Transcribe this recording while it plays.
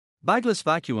Bagless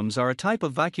vacuums are a type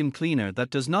of vacuum cleaner that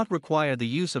does not require the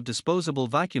use of disposable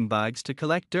vacuum bags to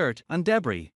collect dirt and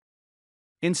debris.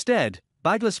 Instead,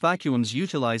 bagless vacuums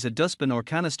utilize a dustbin or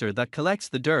canister that collects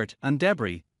the dirt and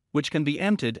debris, which can be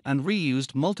emptied and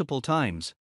reused multiple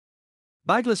times.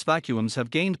 Bagless vacuums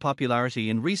have gained popularity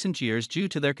in recent years due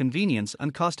to their convenience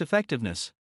and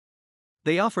cost-effectiveness.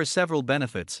 They offer several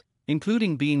benefits,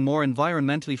 including being more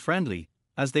environmentally friendly,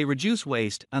 as they reduce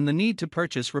waste and the need to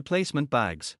purchase replacement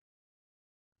bags.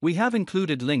 We have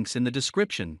included links in the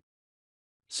description,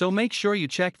 so make sure you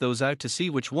check those out to see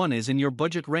which one is in your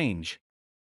budget range.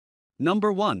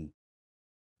 Number 1.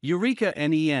 Eureka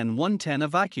NEN 110 A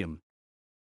Vacuum.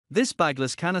 This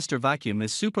bagless canister vacuum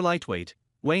is super lightweight,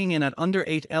 weighing in at under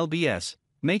 8 lbs,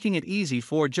 making it easy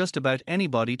for just about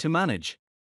anybody to manage.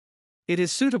 It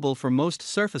is suitable for most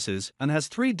surfaces and has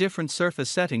 3 different surface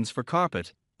settings for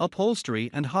carpet, upholstery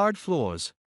and hard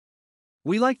floors.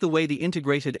 We like the way the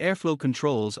integrated airflow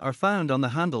controls are found on the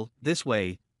handle. This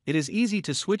way, it is easy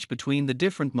to switch between the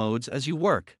different modes as you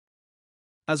work.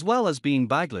 As well as being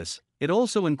bagless, it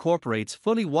also incorporates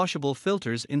fully washable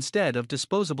filters instead of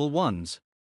disposable ones.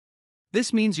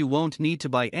 This means you won't need to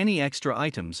buy any extra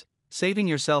items, saving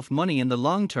yourself money in the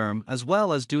long term as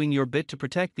well as doing your bit to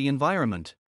protect the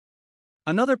environment.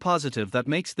 Another positive that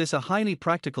makes this a highly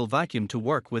practical vacuum to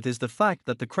work with is the fact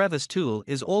that the crevice tool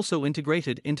is also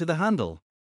integrated into the handle.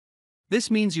 This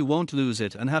means you won't lose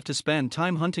it and have to spend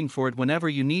time hunting for it whenever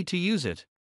you need to use it.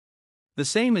 The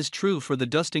same is true for the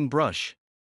dusting brush.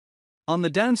 On the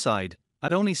downside,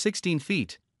 at only 16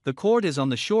 feet, the cord is on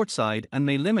the short side and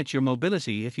may limit your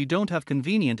mobility if you don't have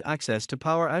convenient access to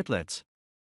power outlets.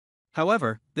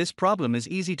 However, this problem is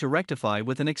easy to rectify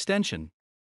with an extension.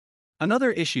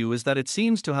 Another issue is that it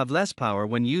seems to have less power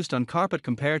when used on carpet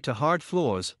compared to hard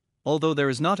floors, although there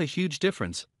is not a huge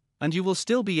difference, and you will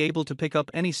still be able to pick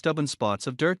up any stubborn spots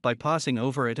of dirt by passing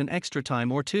over it an extra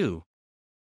time or two.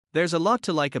 There's a lot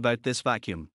to like about this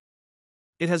vacuum.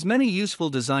 It has many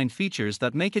useful design features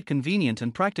that make it convenient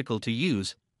and practical to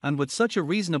use, and with such a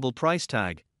reasonable price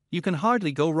tag, you can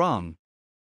hardly go wrong.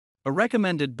 A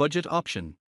recommended budget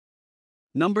option.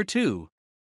 Number 2.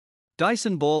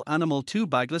 Dyson Ball Animal 2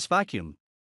 Bagless Vacuum.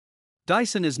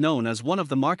 Dyson is known as one of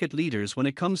the market leaders when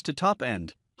it comes to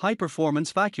top-end,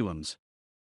 high-performance vacuums.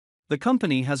 The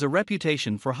company has a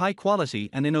reputation for high quality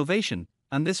and innovation,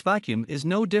 and this vacuum is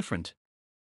no different.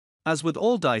 As with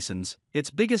all Dysons,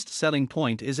 its biggest selling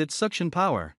point is its suction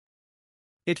power.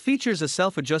 It features a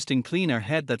self-adjusting cleaner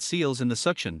head that seals in the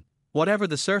suction, whatever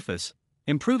the surface,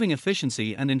 improving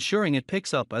efficiency and ensuring it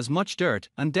picks up as much dirt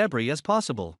and debris as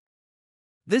possible.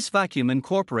 This vacuum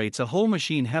incorporates a whole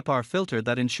machine HEPA filter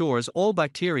that ensures all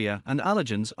bacteria and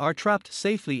allergens are trapped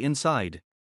safely inside.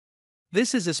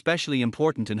 This is especially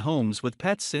important in homes with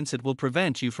pets since it will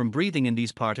prevent you from breathing in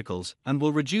these particles and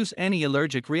will reduce any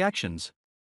allergic reactions.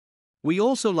 We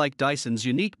also like Dyson's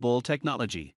unique ball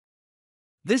technology.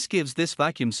 This gives this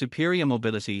vacuum superior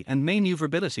mobility and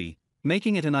maneuverability,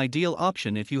 making it an ideal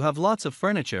option if you have lots of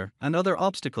furniture and other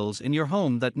obstacles in your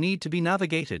home that need to be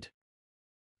navigated.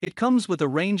 It comes with a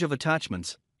range of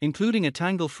attachments, including a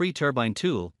tangle-free turbine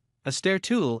tool, a stair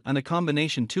tool and a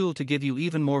combination tool to give you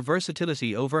even more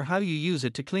versatility over how you use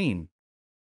it to clean.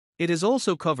 It is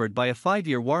also covered by a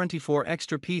 5-year warranty for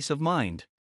extra peace of mind.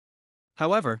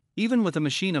 However, even with a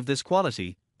machine of this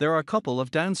quality, there are a couple of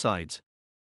downsides.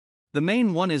 The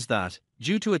main one is that,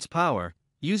 due to its power,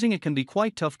 using it can be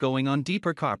quite tough going on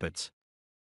deeper carpets.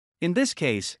 In this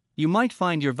case, you might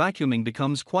find your vacuuming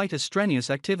becomes quite a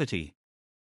strenuous activity.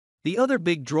 The other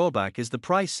big drawback is the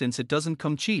price since it doesn't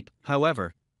come cheap.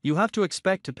 However, you have to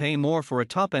expect to pay more for a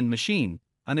top-end machine,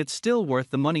 and it's still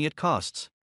worth the money it costs.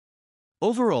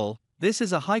 Overall, this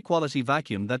is a high-quality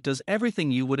vacuum that does everything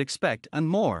you would expect and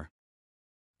more.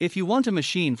 If you want a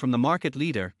machine from the market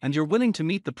leader and you're willing to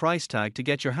meet the price tag to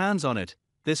get your hands on it,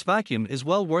 this vacuum is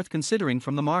well worth considering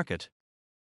from the market.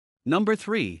 Number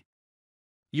 3.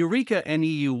 Eureka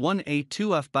NEU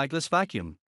 182F Bagless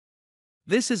Vacuum.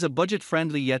 This is a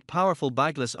budget-friendly yet powerful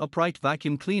bagless upright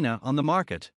vacuum cleaner on the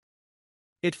market.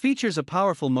 It features a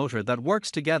powerful motor that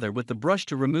works together with the brush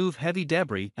to remove heavy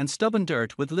debris and stubborn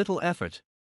dirt with little effort.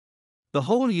 The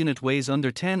whole unit weighs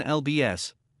under 10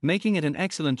 lbs, making it an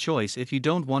excellent choice if you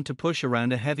don't want to push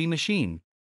around a heavy machine.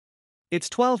 Its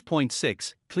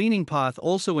 12.6 cleaning path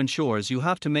also ensures you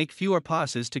have to make fewer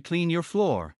passes to clean your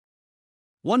floor.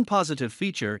 One positive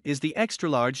feature is the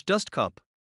extra-large dust cup.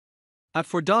 At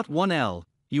 4.1 L,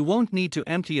 you won't need to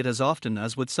empty it as often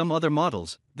as with some other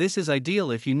models. This is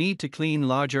ideal if you need to clean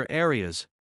larger areas.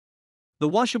 The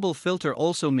washable filter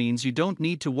also means you don't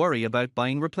need to worry about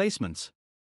buying replacements.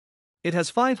 It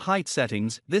has 5 height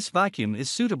settings. This vacuum is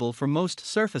suitable for most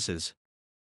surfaces.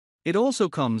 It also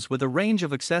comes with a range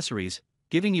of accessories,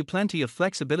 giving you plenty of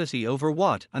flexibility over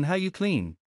what and how you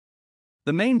clean.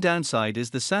 The main downside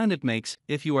is the sound it makes.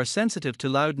 If you are sensitive to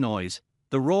loud noise,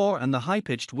 the roar and the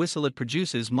high-pitched whistle it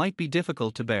produces might be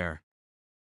difficult to bear.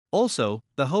 Also,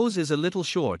 the hose is a little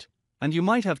short, and you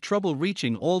might have trouble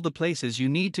reaching all the places you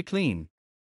need to clean.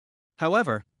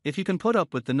 However, if you can put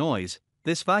up with the noise,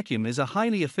 this vacuum is a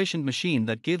highly efficient machine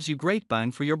that gives you great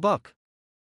bang for your buck.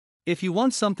 If you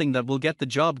want something that will get the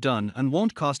job done and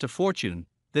won't cost a fortune,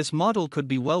 this model could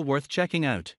be well worth checking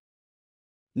out.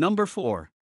 Number 4.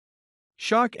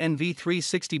 Shark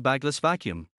NV360 Bagless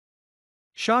Vacuum.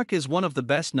 Shark is one of the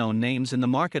best-known names in the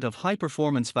market of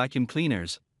high-performance vacuum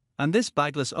cleaners, and this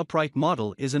bagless upright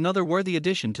model is another worthy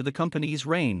addition to the company's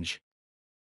range.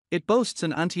 It boasts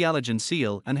an anti-allergen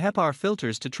seal and HEPA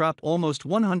filters to trap almost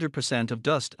 100% of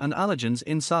dust and allergens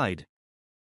inside.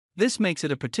 This makes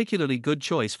it a particularly good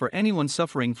choice for anyone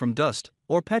suffering from dust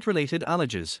or pet-related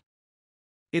allergies.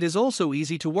 It is also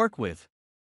easy to work with.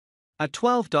 At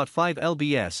 12.5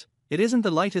 lbs, it isn't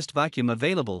the lightest vacuum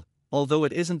available, although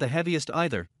it isn't the heaviest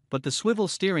either, but the swivel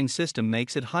steering system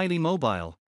makes it highly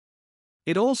mobile.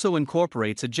 It also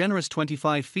incorporates a generous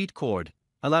 25 feet cord,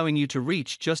 allowing you to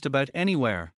reach just about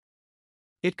anywhere.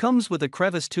 It comes with a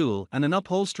crevice tool and an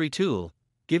upholstery tool,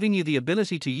 giving you the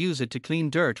ability to use it to clean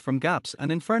dirt from gaps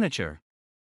and in furniture.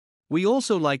 We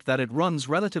also like that it runs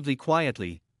relatively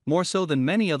quietly, more so than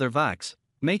many other vacs,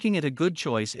 making it a good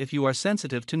choice if you are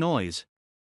sensitive to noise.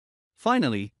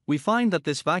 Finally, we find that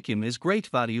this vacuum is great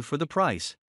value for the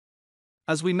price.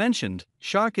 As we mentioned,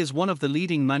 Shark is one of the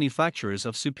leading manufacturers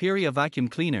of superior vacuum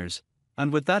cleaners,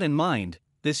 and with that in mind,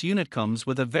 this unit comes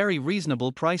with a very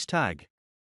reasonable price tag.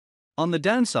 On the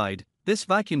downside, this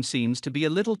vacuum seems to be a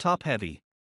little top-heavy.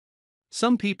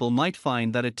 Some people might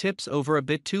find that it tips over a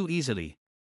bit too easily.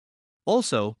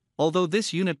 Also, although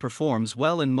this unit performs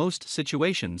well in most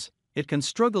situations, it can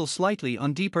struggle slightly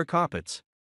on deeper carpets.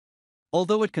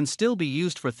 Although it can still be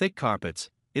used for thick carpets,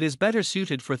 it is better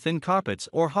suited for thin carpets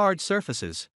or hard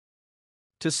surfaces.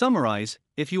 To summarize,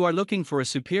 if you are looking for a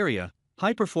superior,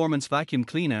 high-performance vacuum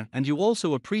cleaner and you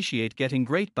also appreciate getting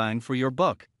great bang for your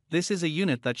buck, this is a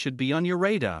unit that should be on your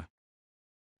radar.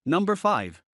 Number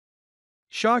 5.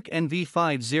 Shark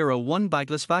NV501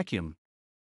 Bagless Vacuum.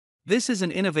 This is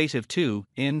an innovative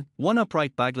 2-in-1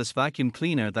 upright bagless vacuum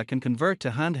cleaner that can convert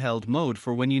to handheld mode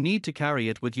for when you need to carry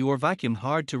it with your vacuum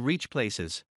hard-to-reach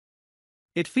places.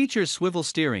 It features swivel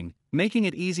steering, making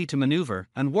it easy to maneuver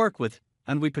and work with,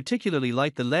 and we particularly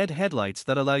like the LED headlights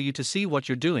that allow you to see what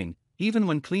you're doing, even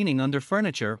when cleaning under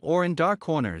furniture or in dark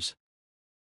corners.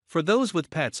 For those with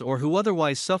pets or who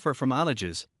otherwise suffer from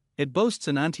allergies, it boasts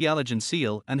an anti-allergen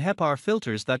seal and HEPA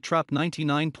filters that trap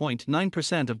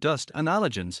 99.9% of dust and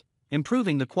allergens,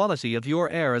 improving the quality of your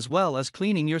air as well as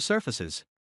cleaning your surfaces.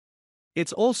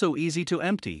 It's also easy to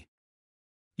empty.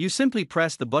 You simply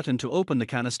press the button to open the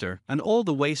canister and all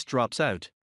the waste drops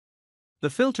out. The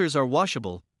filters are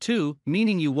washable, too,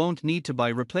 meaning you won't need to buy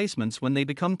replacements when they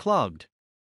become clogged.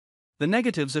 The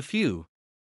negatives a few.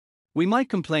 We might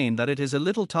complain that it is a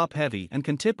little top-heavy and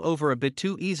can tip over a bit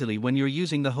too easily when you're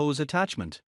using the hose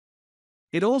attachment.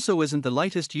 It also isn't the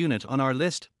lightest unit on our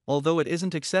list, although it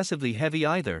isn't excessively heavy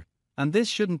either, and this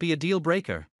shouldn't be a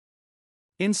deal-breaker.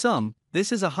 In sum,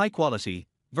 this is a high-quality,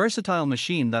 versatile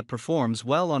machine that performs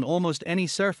well on almost any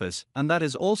surface and that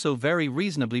is also very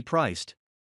reasonably priced.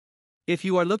 If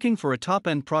you are looking for a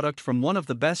top-end product from one of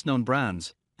the best-known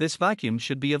brands, this vacuum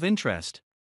should be of interest.